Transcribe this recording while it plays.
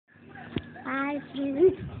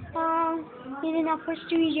ఇది నా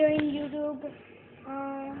first video in YouTube.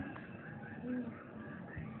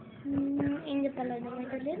 ఏం చెప్పాలి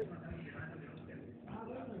అర్థమవుతలేదు.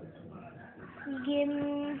 ఈ గేమ్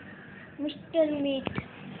మిస్టర్ మీట్.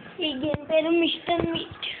 ఈ గేమ్ పేరు మిస్టర్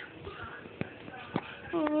మీట్.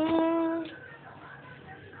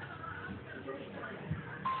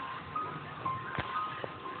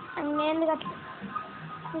 నేను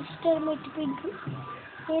మిస్టర్ మీట్ పింక్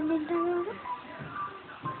ఏం తింటాను,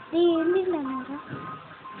 ఏం తింటాను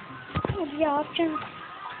ఇది ఆప్షన్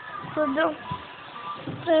చూద్దాం.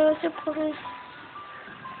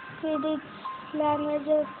 Credits,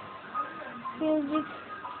 languages, music,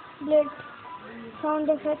 blood,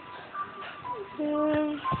 sound effects,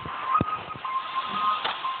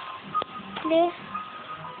 play,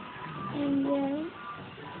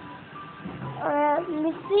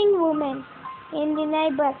 missing woman in the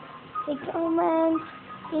neighbor. Recommend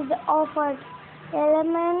is offered.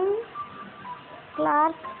 Element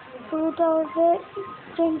Clark,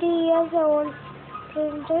 2020 years old.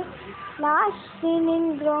 Printed. Last seen in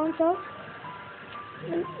grounds of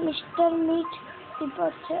Mr. Meat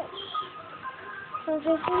departure.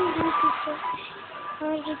 Possessing the picture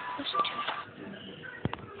or request.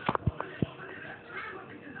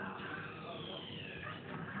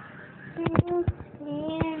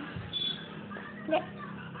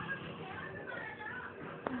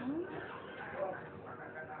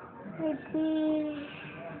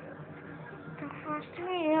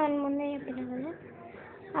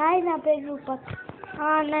 Hi, నా పేరు రూపక్.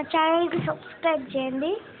 నా ఛానల్కి subscribe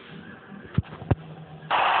చేయండి.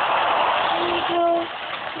 మీకు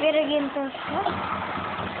వేరే games వస్తా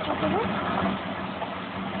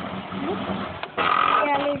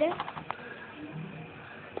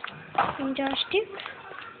interesting.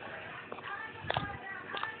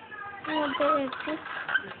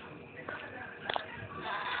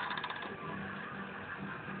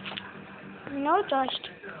 No trust.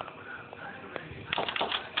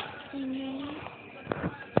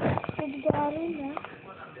 ఇది దారి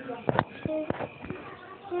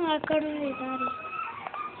అక్కడ ఉంది దారి.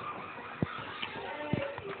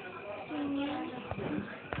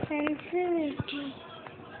 సెన్సిటివిటీ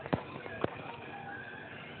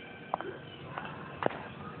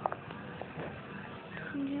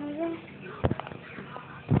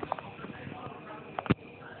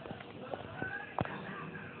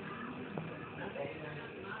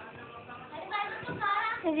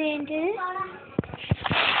ఇదేంటిది?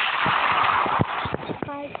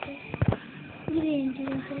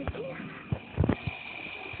 ఇదేంటిది అసలు?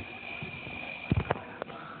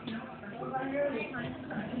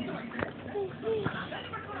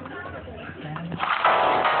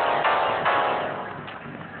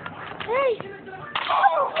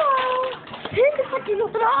 ఏంటి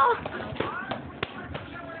పట్టినరా?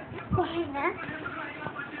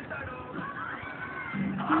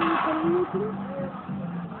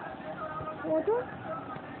 ఫోటో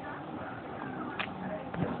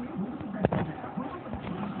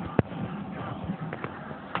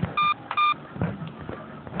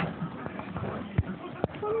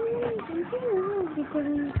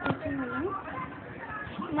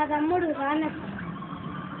మా తమ్ముడు రాన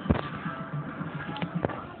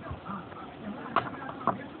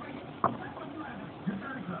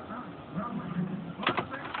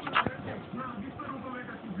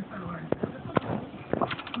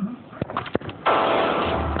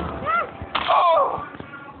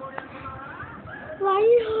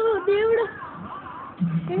దేవుడు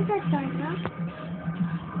ఎంత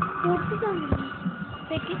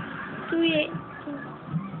పెట్టి 2A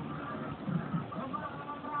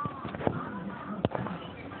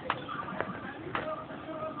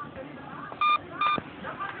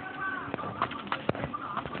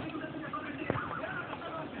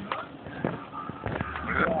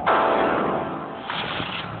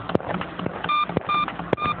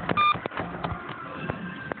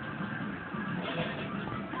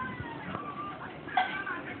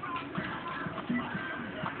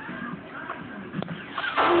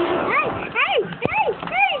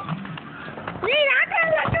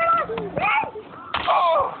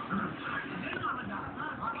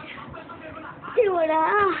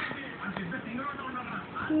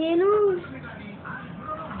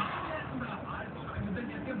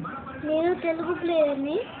నేను తెలుగు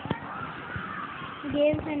ప్లేయర్ని.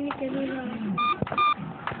 గేమ్స్ అన్ని తెలుగులో.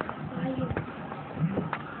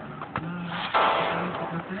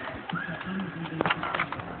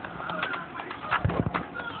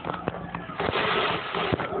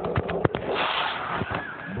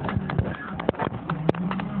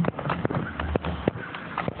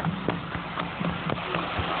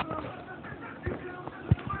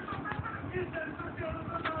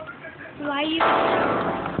 అయ్యో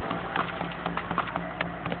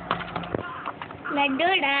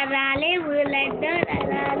లడ్డోడా రాలేవు లడ్డోడా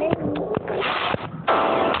రాలేవు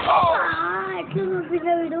ఎట్లా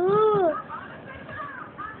చూపిద్దా వీడు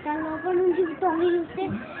దాని లోపల నుంచి తొంగి చూస్తే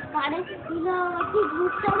వాడే ఇలా వచ్చి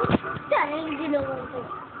చూస్తాడు ఛాలెంజ్లో పడుతుంది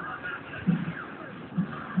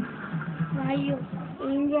అయ్యో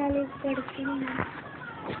ఏం చేయాలి ఇక్కడికి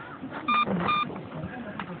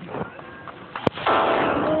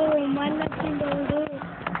మళ్ళీ వచ్చిండోడు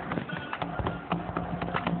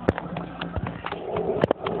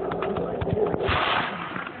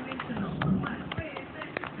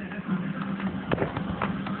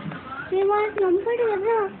చంపాడు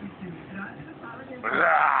కదా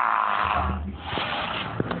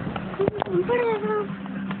చంపాడు కదా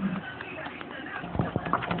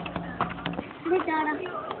చాడా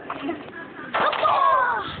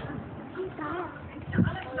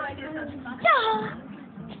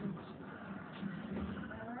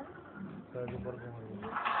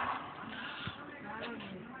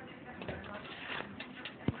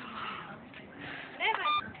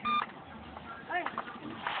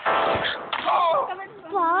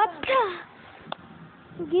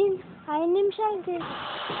Again, 5 నిమిషాలు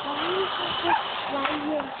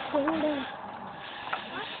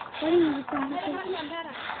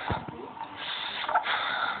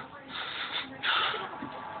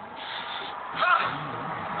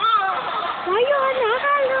అయ్యో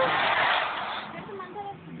నాగాలు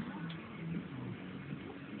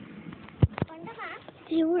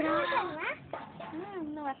శివుడా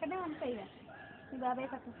నువ్వు అక్కడే ఉంటాయి మీ బాబాయ్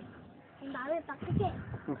పక్కకి పక్కకే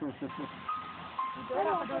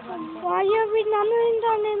అయ్యో వీడిని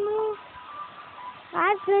అనుకుంటా నేను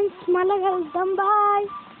ఫ్రెండ్స్ మళ్ళీ కలుద్దాం బాయ్